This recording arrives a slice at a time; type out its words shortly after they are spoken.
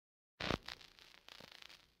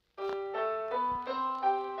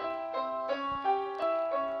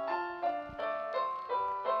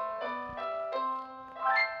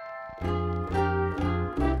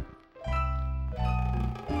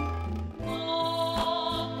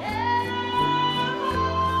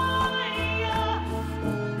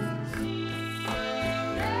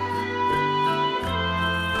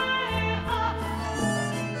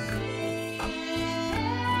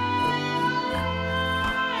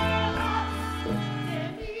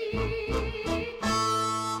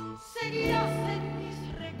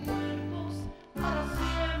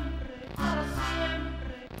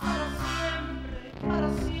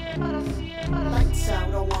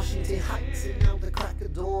out the crack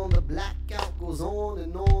of dawn. The blackout goes on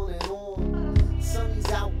and on and on. Sonny's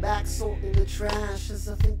out back sorting the trash as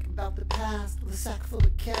I think about the past with a sack full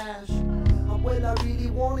of cash. Abuela really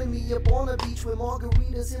wanted me up on a beach with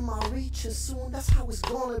margaritas in my reach, and soon that's how it's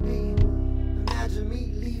gonna be. Imagine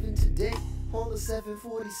me leaving today on the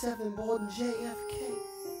 747 boarding JFK.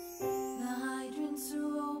 The hydrants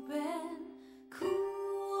are open,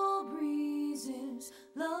 cool breezes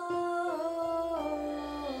blow.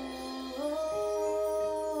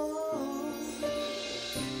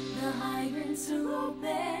 The hydrants are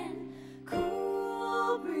open,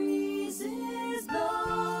 cool breezes blow.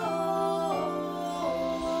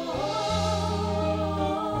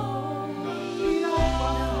 The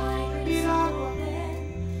hydrants are open,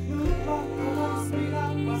 cool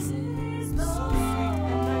breezes blow.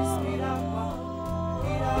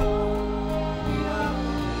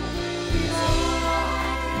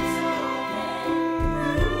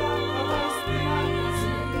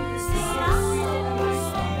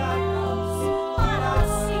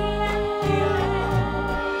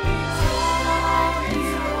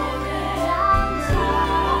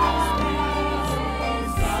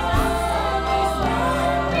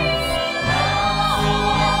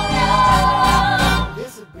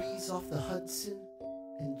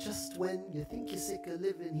 And just when you think you're sick of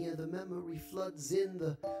living here, the memory floods in.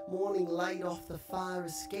 The morning light off the fire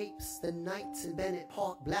escapes. The nights in Bennett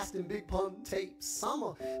Park blasting Big Pun tapes.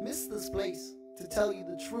 Summer miss this place, to tell you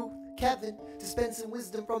the truth. Kevin dispensing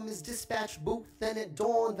wisdom from his dispatch booth. Then at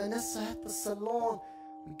dawn, Vanessa at the salon.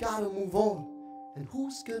 We gotta move on, and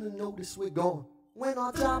who's gonna notice we're gone? When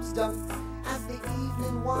our job's done, as the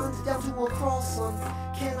evening winds down to a cross sun,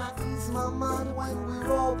 can I ease my mind when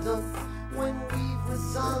we're all done? When we've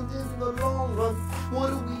resigned in the long run, what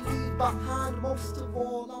do we leave behind? Most of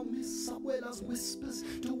all, I'll miss Abuela's whispers,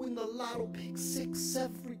 doing the lotto pick 6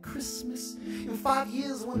 every Christmas. In 5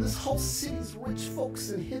 years, when this whole city's rich folks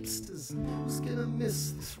and hipsters, who's gonna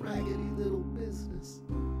miss this raggedy little business?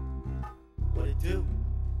 What it do?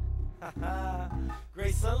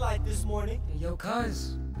 Great sunlight this morning. Yo,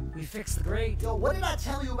 cuz, we fixed the grade. Yo, what did I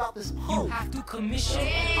tell you about this You poem? have to commission.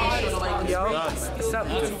 Yo, what's up?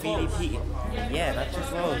 Graffiti Pete. Yeah, that's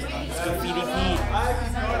just Rose. It's Graffiti Pete.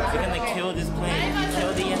 We're gonna kill this plane. We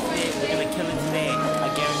killed it yesterday. We're gonna kill it today. I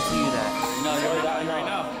guarantee you that. No, you already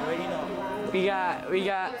know. You already know. We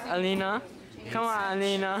got Alina. Come on,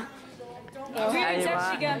 Alina. Reading's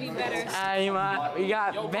actually gonna be better. Alima. We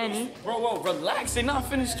got Benny. Whoa, relax. They're not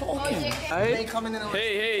finished talking. Hey, Coming in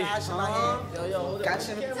Hey. cash in my hand.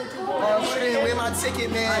 Gotcha. On screen with my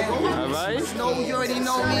ticket, man. Alright. No, you already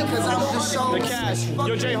know me, cause I'm the show. The cash.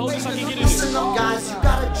 Yo, Jay, hold this so I can get in Listen this. up, guys, you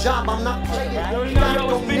got a job, I'm not playing. You gotta Yo,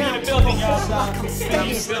 go it's big in now. the building, y'all. Like I'm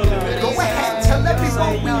staying. Go ahead, tell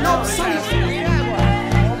everyone we know Sonny's.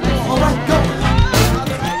 Alright, go.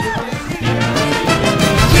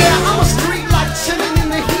 Yeah, I'm a street light chilling in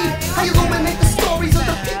the heat. I illuminate the stories of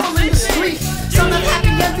the people in the street. Some have happy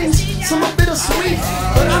endings, some are bittersweet.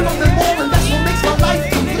 But I know them all, and that's what makes my life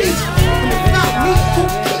complete. And if not me, who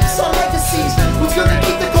keeps our legacies? Who's gonna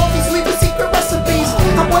keep the coffees, leave the secret recipes?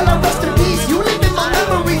 I'm well, I rest in peace. You live in my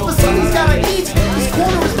memories, but somebody's gotta eat. This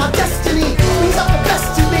corner is my destiny. These are the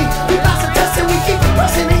best in me. We pass the test and we keep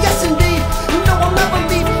pressing, and yes indeed. You know I'll never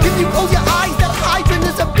leave. If you close your eyes, that hydrant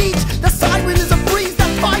is a beach. The siren is a breeze. That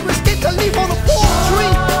virus get to leave on a palm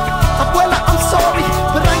tree. Abuela, I'm sorry,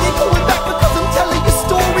 but I ain't going back because I'm telling your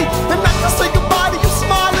story. And not to say goodbye to you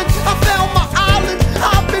smiling. I found my island.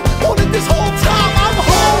 I've been wanting this whole time. I'm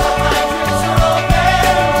home.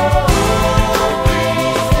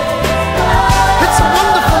 It's a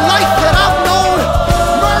wonderful life that I've known.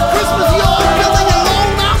 Merry Christmas, y'all. Feeling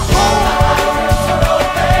alone. I'm home.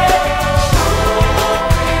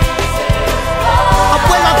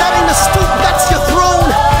 Abuela, that ain't a stoop, that's your throne.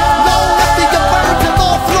 Long after your birds have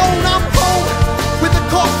all flown, I'm home. With the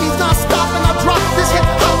coffee's not stopping, I drop this hip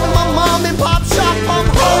hop in my mom and pop shop. I'm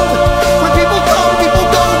home. When people come, people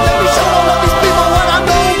go. Let me show all of these people what I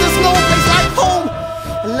know. There's no place like home.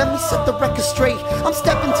 And let me set the record straight. I'm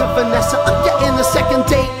stepping to Vanessa, I'm getting a second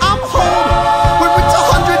date. I'm home.